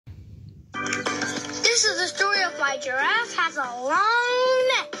This is the story of why giraffe has a long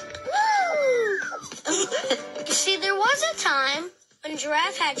neck. Woo! You see, there was a time when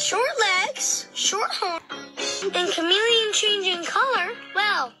giraffe had short legs, short horns, and chameleon changing color.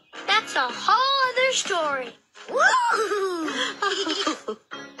 Well, that's a whole other story. Woo!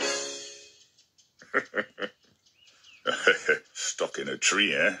 Stuck in a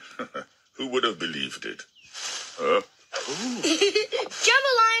tree, eh? Who would have believed it? Huh?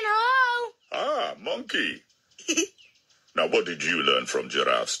 Jambalaya, ho! Ah, monkey. Now, what did you learn from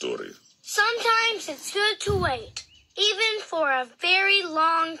Giraffe's story? Sometimes it's good to wait, even for a very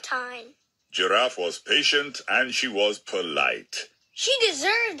long time. Giraffe was patient and she was polite. She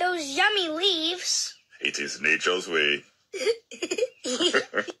deserved those yummy leaves. It is nature's way. Beneath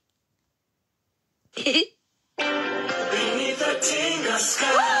the Tinga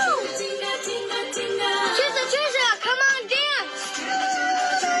sky. Woo! Tinga, tinga, tinga. Chisa, come on, dance.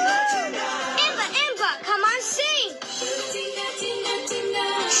 Imba, come on, sing. Tinga, tinga, tinga.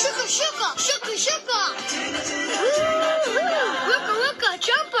 Shuka. Woo! Rooka,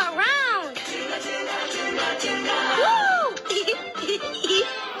 jump around. Woo!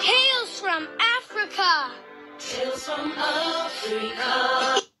 Tales from Africa. Tales from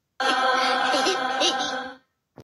Africa.